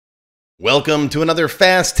Welcome to another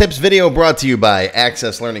Fast Tips video brought to you by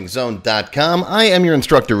AccessLearningZone.com. I am your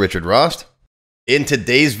instructor, Richard Rost. In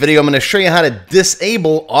today's video, I'm going to show you how to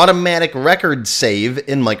disable automatic record save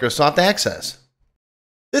in Microsoft Access.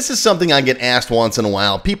 This is something I get asked once in a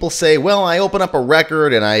while. People say, well, I open up a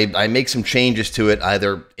record and I make some changes to it,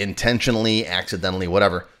 either intentionally, accidentally,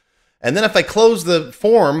 whatever. And then if I close the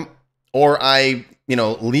form or I,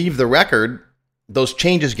 leave the record, those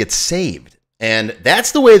changes get saved. And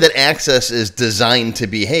that's the way that Access is designed to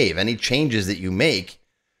behave. Any changes that you make,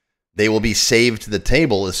 they will be saved to the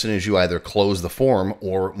table as soon as you either close the form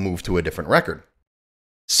or move to a different record.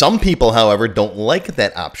 Some people, however, don't like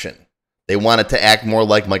that option. They want it to act more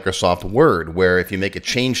like Microsoft Word, where if you make a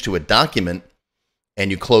change to a document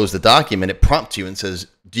and you close the document, it prompts you and says,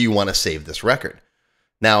 do you want to save this record?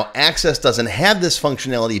 Now, Access doesn't have this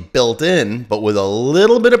functionality built in, but with a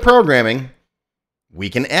little bit of programming, we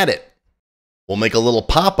can add it. We'll make a little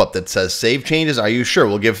pop-up that says, save changes, are you sure?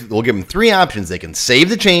 We'll give them three options. They can save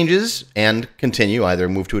the changes and continue, either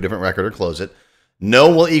move to a different record or close it.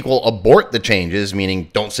 No will equal abort the changes, meaning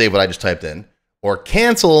don't save what I just typed in. Or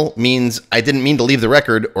cancel means I didn't mean to leave the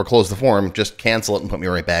record or close the form, just cancel it and put me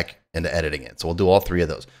right back into editing it. So we'll do all three of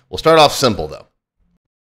those. We'll start off simple though.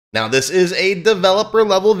 Now this is a developer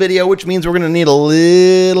level video, which means we're going to need a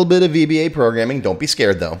little bit of VBA programming. Don't be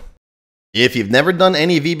scared though. If you've never done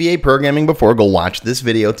any VBA programming before, go watch this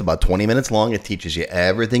video. It's about 20 minutes long. It teaches you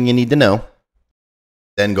everything you need to know.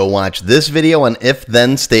 Then go watch this video on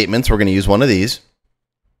if-then statements. We're going to use one of these.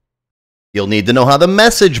 You'll need to know how the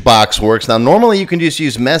MsgBox works. Now, normally you can just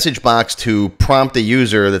use MsgBox to prompt a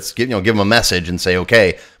user that's, give them a message and say,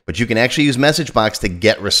 okay, but you can actually use MsgBox to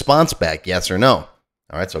get response back, yes or no.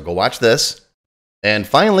 All right, so go watch this. And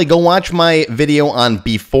finally, go watch my video on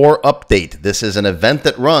before update. This is an event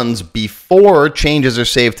that runs before changes are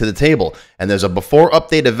saved to the table. And there's a before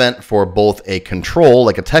update event for both a control,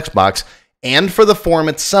 like a text box, and for the form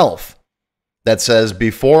itself that says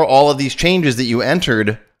before all of these changes that you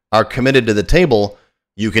entered are committed to the table,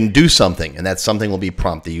 you can do something. And that something will be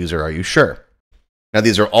prompt the user, are you sure? Now,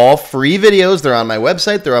 these are all free videos. They're on my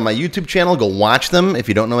website. They're on my YouTube channel. Go watch them if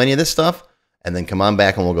you don't know any of this stuff. And then come on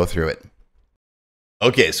back and we'll go through it.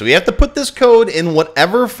 Okay, so we have to put this code in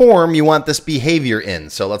whatever form you want this behavior in.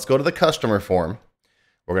 So let's go to the customer form.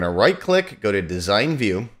 We're going to right-click, go to Design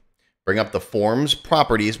View, bring up the Forms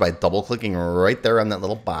Properties by double-clicking right there on that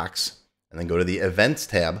little box, and then go to the Events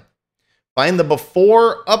tab. Find the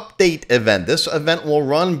Before Update event. This event will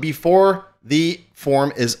run before the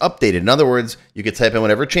form is updated. In other words, you can type in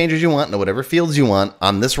whatever changes you want into whatever fields you want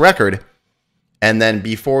on this record, and then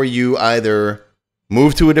before you either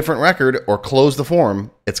move to a different record or close the form,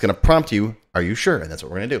 it's going to prompt you, are you sure? And that's what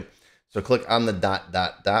we're going to do. So click on the ...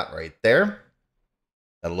 right there.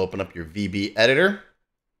 That'll open up your VB editor.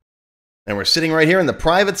 And we're sitting right here in the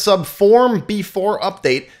private subform before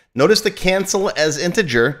update. Notice the cancel as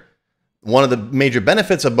integer. One of the major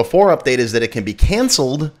benefits of before update is that it can be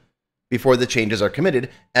canceled before the changes are committed,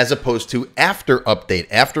 as opposed to after update.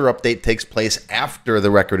 After update takes place after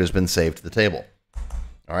the record has been saved to the table.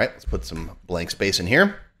 All right, let's put some blank space in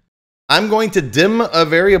here. I'm going to dim a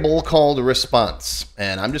variable called response,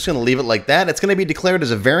 and I'm just going to leave it like that. It's going to be declared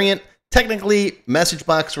as a variant. Technically,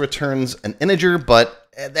 MsgBox returns an integer, but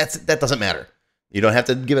that doesn't matter. You don't have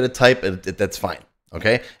to give it a type. That's fine,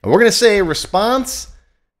 okay? And we're going to say response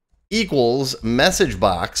equals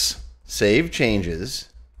MsgBox save changes.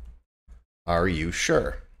 Are you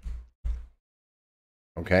sure?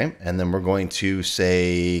 Okay, and then we're going to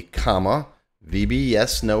say comma, VB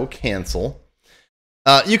yes, no, cancel.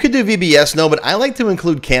 You could do VB yes, no, but I like to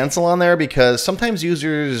include cancel on there because sometimes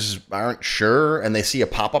users aren't sure and they see a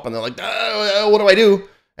pop-up and they're like, oh, what do I do?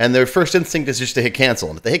 And their first instinct is just to hit cancel.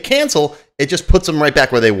 And if they hit cancel, it just puts them right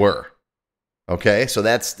back where they were. Okay, so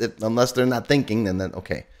that's, unless they're not thinking, then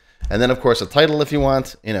okay. And then, of course, a title if you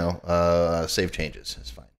want, save changes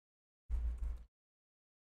is fine.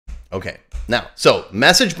 Okay, now, so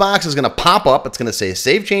MsgBox is going to pop up. It's going to say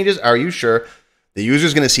save changes. Are you sure? The user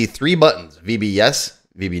is going to see three buttons, VB yes,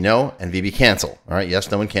 VB no, and VB cancel. All right, yes,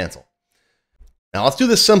 no, and cancel. Now, let's do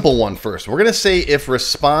the simple one first. We're going to say if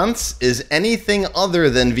response is anything other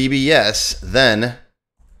than VB yes, then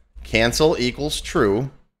cancel equals true,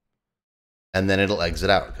 and then it'll exit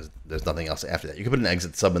out because there's nothing else after that. You can put an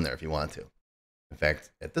exit sub in there if you want to. In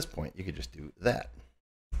fact, at this point, you could just do that.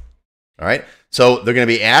 All right, so they're going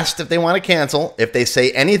to be asked if they want to cancel. If they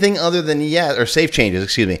say anything other than yes, or save changes,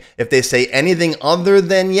 excuse me. If they say anything other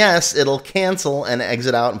than yes, it'll cancel and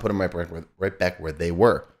exit out and put them right back where they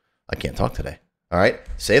were. I can't talk today. All right,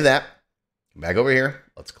 save that. Come back over here.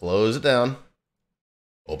 Let's close it down.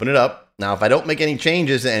 Open it up. Now, if I don't make any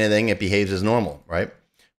changes to anything, it behaves as normal, right?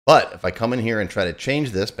 But if I come in here and try to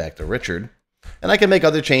change this back to Richard, and I can make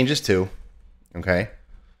other changes too, okay?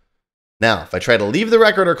 Now, if I try to leave the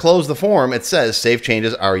record or close the form, it says, save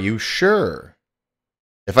changes, are you sure?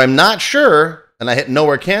 If I'm not sure, and I hit no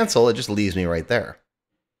or cancel, it just leaves me right there.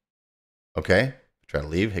 Okay? Try to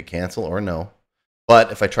leave, hit cancel or no.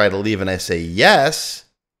 But if I try to leave and I say yes,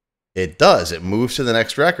 it does. It moves to the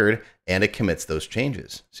next record, and it commits those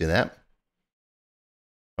changes. See that?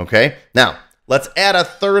 Okay? Now, let's add a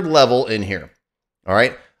third level in here. All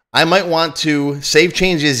right? I might want to save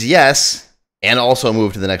changes yes, and also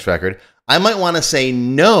move to the next record. I might want to say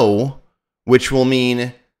no, which will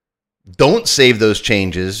mean don't save those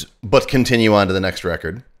changes, but continue on to the next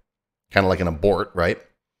record. Kind of like an abort, right?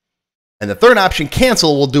 And the third option,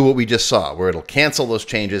 cancel, will do what we just saw, where it'll cancel those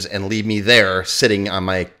changes and leave me there sitting on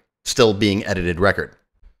my still being edited record.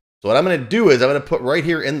 So what I'm going to do is I'm going to put right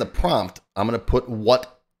here in the prompt, I'm going to put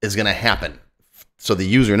what is going to happen so the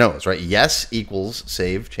user knows, right? Yes equals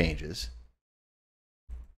save changes,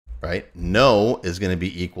 right? No is going to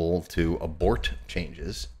be equal to abort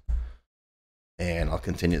changes. And I'll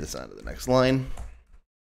continue this on to the next line.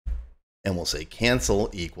 And we'll say cancel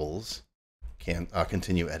equals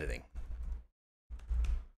continue editing.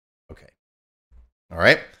 Okay. All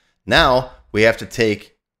right. Now we have to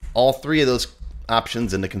take all three of those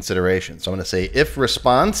options into consideration. So I'm going to say if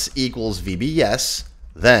response equals VB yes,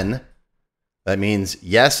 then that means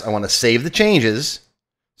yes, I want to save the changes.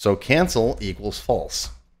 So cancel equals false.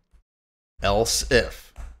 Else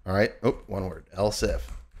if. All right. Oh, one word. Else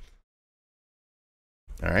if.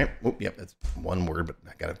 All right. Oop, yep, that's one word, but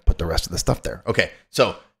I got to put the rest of the stuff there. Okay.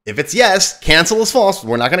 So if it's yes, cancel is false.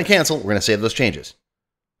 We're not going to cancel. We're going to save those changes.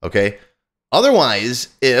 Okay. Otherwise,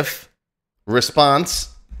 if response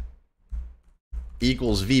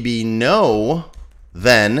equals VB no,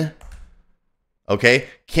 then, okay,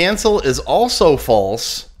 cancel is also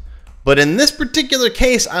false. But in this particular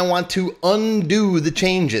case, I want to undo the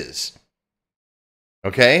changes.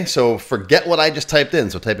 Okay, so forget what I just typed in.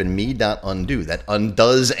 So type in me.undo. That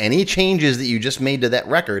undoes any changes that you just made to that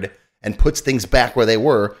record and puts things back where they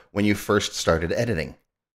were when you first started editing.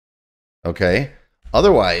 Okay,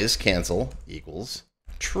 otherwise cancel equals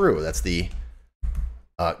true. That's the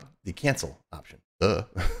cancel option.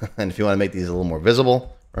 And if you want to make these a little more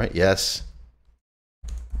visible, right? Yes,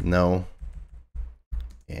 no,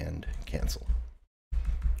 and cancel.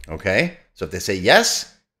 Okay, so if they say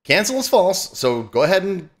yes, cancel is false, so go ahead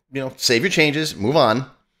and save your changes, move on.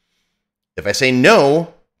 If I say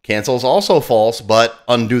no, cancel is also false, but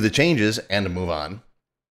undo the changes and move on.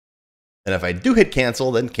 And if I do hit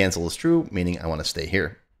cancel, then cancel is true, meaning I want to stay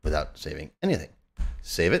here without saving anything.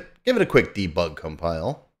 Save it, give it a quick debug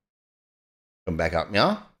compile. Come back out,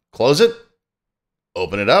 meow, close it,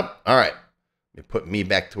 open it up. All right, let me put me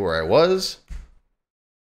back to where I was.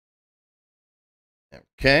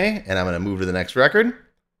 Okay, and I'm going to move to the next record.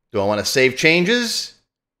 Do I want to save changes?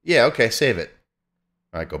 Yeah, okay, save it.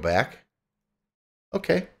 All right, go back.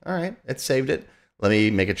 Okay, all right, it saved it. Let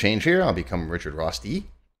me make a change here. I'll become Richard Rosty.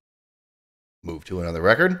 Move to another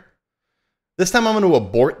record. This time I'm going to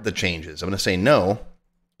abort the changes. I'm going to say no.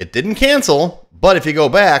 It didn't cancel, but if you go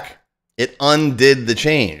back, it undid the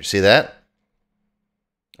change. See that?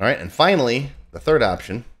 All right, and finally, the third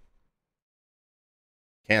option,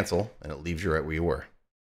 cancel, and it leaves you right where you were.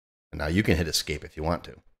 And now you can hit escape if you want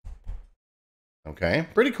to. Okay,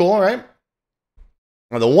 pretty cool, right?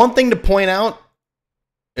 Now, the one thing to point out,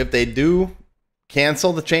 if they do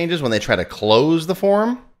cancel the changes when they try to close the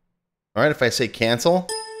form, all right, if I say cancel,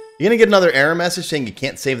 you're going to get another error message saying you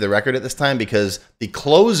can't save the record at this time because the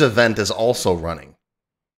close event is also running.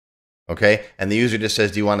 Okay, and the user just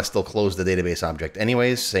says, do you want to still close the database object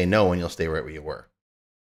anyways? Say no, and you'll stay right where you were.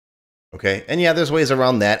 Okay, and yeah, there's ways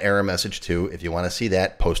around that error message too. If you want to see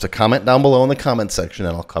that, post a comment down below in the comment section,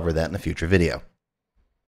 and I'll cover that in a future video.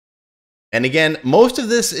 And again, most of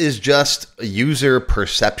this is just user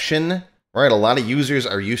perception, right? A lot of users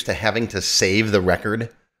are used to having to save the record.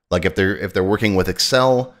 Like if they're working with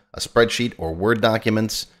Excel, a spreadsheet, or Word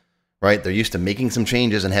documents, right? They're used to making some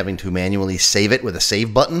changes and having to manually save it with a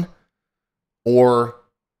save button, or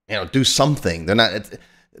do something. They're not.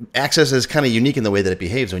 Access is kind of unique in the way that it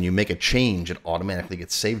behaves. When you make a change, it automatically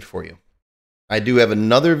gets saved for you. I do have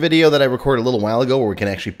another video that I recorded a little while ago where we can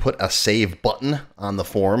actually put a save button on the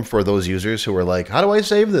form for those users who are like, how do I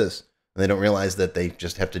save this? And they don't realize that they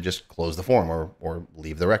just have to just close the form or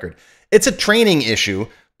leave the record. It's a training issue,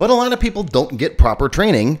 but a lot of people don't get proper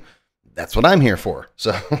training. That's what I'm here for.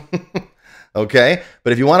 So, okay.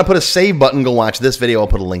 But if you want to put a save button, go watch this video. I'll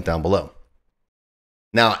put a link down below.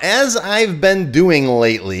 Now, as I've been doing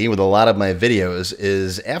lately with a lot of my videos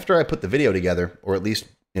is after I put the video together, or at least,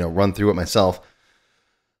 run through it myself,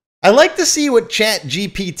 I like to see what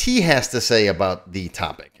ChatGPT has to say about the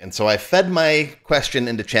topic. And so I fed my question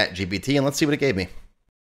into ChatGPT, and let's see what it gave me.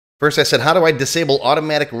 First, I said, how do I disable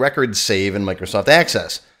automatic record save in Microsoft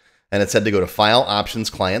Access? And it said to go to File, Options,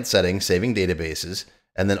 Client Settings, Saving Databases,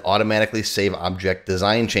 and then automatically save object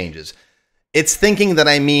design changes. It's thinking that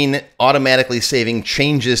I mean automatically saving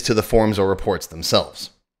changes to the forms or reports themselves.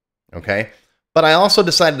 Okay? But I also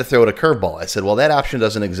decided to throw it a curveball. I said, well, that option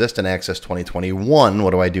doesn't exist in Access 2021.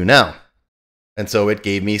 What do I do now? And so it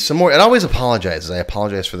gave me some more. It always apologizes. I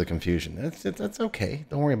apologize for the confusion. That's okay.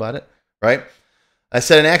 Don't worry about it. Right? I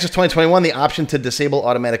said in Access 2021, the option to disable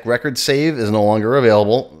automatic record save is no longer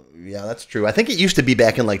available. Yeah, that's true. I think it used to be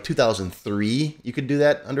back in like 2003. You could do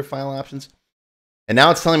that under File Options. And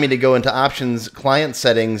now it's telling me to go into Options, Client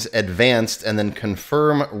Settings, Advanced, and then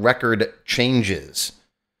Confirm Record Changes.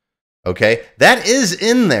 Okay, that is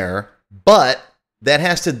in there, but that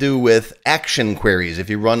has to do with action queries. If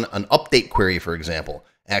you run an update query, for example,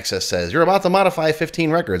 Access says, you're about to modify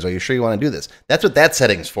 15 records. Are you sure you want to do this? That's what that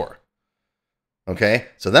setting's for. Okay,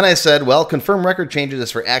 so then I said, well, confirm record changes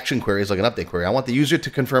is for action queries like an update query. I want the user to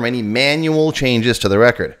confirm any manual changes to the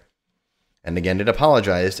record. And again, it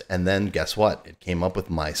apologized, and then guess what? It came up with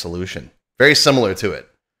my solution. Very similar to it,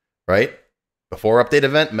 right? Before update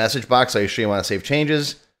event, MsgBox, are you sure you want to save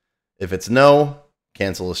changes? If it's no,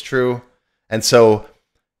 cancel is true. And so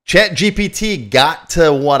ChatGPT got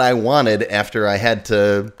to what I wanted after I had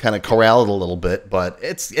to kind of corral it a little bit, but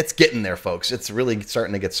it's getting there, folks. It's really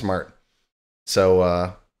starting to get smart.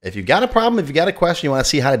 So if you've got a problem, if you got a question, you want to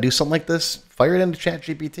see how to do something like this, fire it into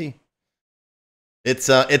ChatGPT.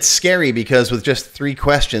 It's scary because with just 3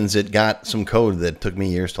 questions, it got some code that took me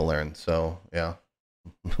years to learn. So yeah,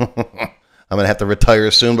 I'm gonna have to retire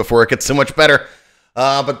soon before it gets so much better.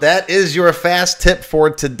 But that is your fast tip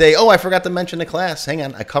for today. Oh, I forgot to mention the class. Hang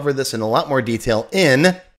on, I covered this in a lot more detail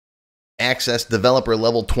in Access Developer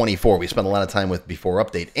Level 24. We spent a lot of time with Before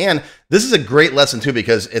Update, and this is a great lesson too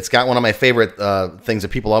because it's got one of my favorite things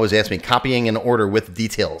that people always ask me: copying an order with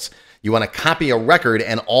details. You want to copy a record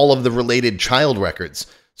and all of the related child records.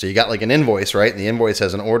 So you got like an invoice, right? And the invoice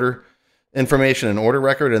has an order information, an order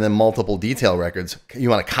record, and then multiple detail records. You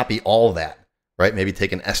want to copy all that, right? Maybe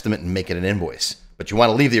take an estimate and make it an invoice. But you want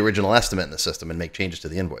to leave the original estimate in the system and make changes to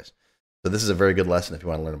the invoice. So this is a very good lesson if you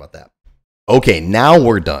want to learn about that. Okay, now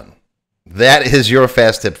we're done. That is your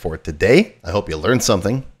fast tip for today. I hope you learned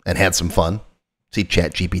something and had some fun. See,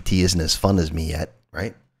 ChatGPT isn't as fun as me yet,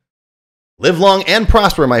 right? Live long and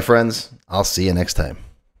prosper, my friends. I'll see you next time.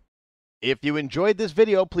 If you enjoyed this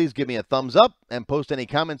video, please give me a thumbs up and post any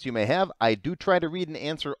comments you may have. I do try to read and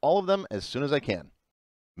answer all of them as soon as I can.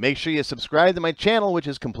 Make sure you subscribe to my channel, which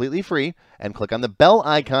is completely free, and click on the bell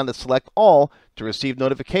icon to select all to receive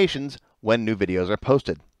notifications when new videos are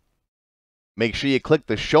posted. Make sure you click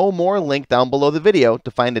the Show More link down below the video to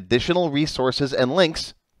find additional resources and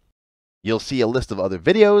links. You'll see a list of other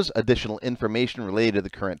videos, additional information related to the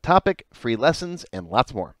current topic, free lessons, and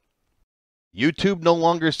lots more. YouTube no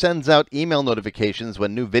longer sends out email notifications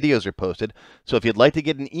when new videos are posted, so if you'd like to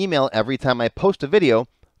get an email every time I post a video,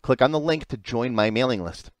 click on the link to join my mailing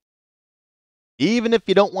list. Even if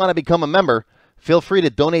you don't want to become a member, feel free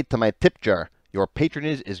to donate to my tip jar. Your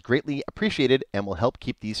patronage is greatly appreciated and will help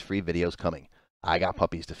keep these free videos coming. I got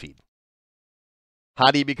puppies to feed.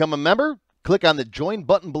 How do you become a member? Click on the Join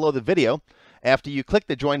button below the video. After you click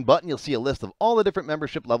the Join button, you'll see a list of all the different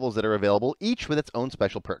membership levels that are available, each with its own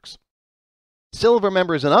special perks. Silver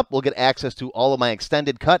members and up will get access to all of my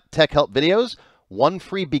extended cut tech help videos, 1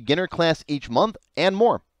 free beginner class each month, and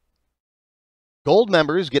more. Gold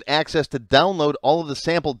members get access to download all of the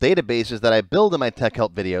sample databases that I build in my tech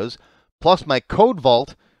help videos, plus my code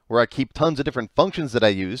vault, where I keep tons of different functions that I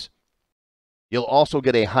use. You'll also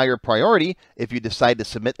get a higher priority if you decide to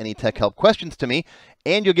submit any tech help questions to me,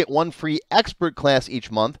 and you'll get 1 free expert class each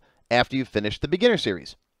month after you finish the beginner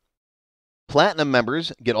series. Platinum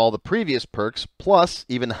members get all the previous perks, plus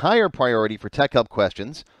even higher priority for tech help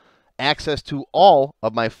questions, access to all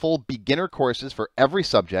of my full beginner courses for every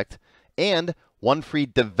subject, and 1 free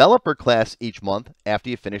developer class each month after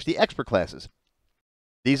you finish the expert classes.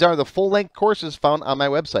 These are the full-length courses found on my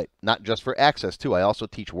website, not just for Access too. I also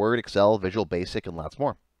teach Word, Excel, Visual Basic, and lots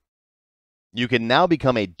more. You can now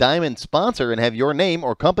become a Diamond sponsor and have your name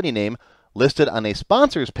or company name listed on a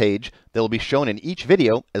sponsors page that will be shown in each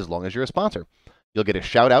video as long as you're a sponsor. You'll get a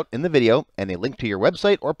shout out in the video and a link to your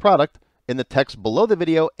website or product in the text below the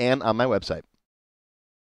video and on my website.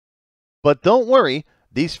 But don't worry,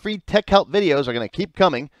 these free tech help videos are going to keep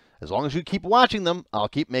coming. As long as you keep watching them, I'll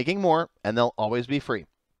keep making more, and they'll always be free.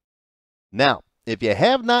 Now, if you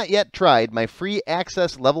have not yet tried my free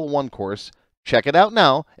Access Level 1 course, check it out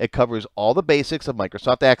now. It covers all the basics of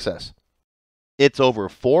Microsoft Access. It's over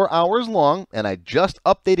 4 hours long, and I just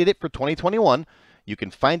updated it for 2021. You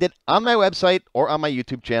can find it on my website or on my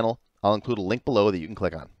YouTube channel. I'll include a link below that you can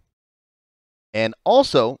click on. And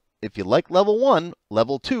also, if you like Level 1,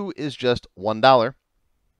 Level 2 is just $1.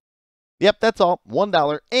 Yep, that's all,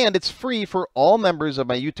 $1, and it's free for all members of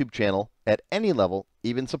my YouTube channel at any level,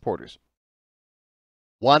 even supporters.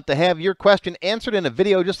 Want to have your question answered in a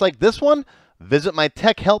video just like this one? Visit my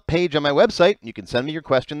tech help page on my website. You can send me your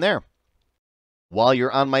question there. While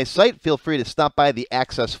you're on my site, feel free to stop by the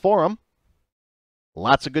Access Forum.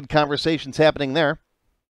 Lots of good conversations happening there.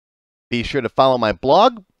 Be sure to follow my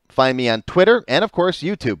blog, find me on Twitter, and of course,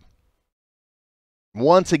 YouTube.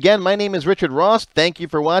 Once again, my name is Richard Ross. Thank you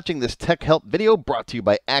for watching this tech help video brought to you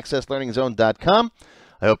by accesslearningzone.com.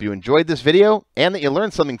 I hope you enjoyed this video and that you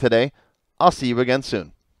learned something today. I'll see you again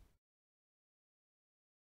soon.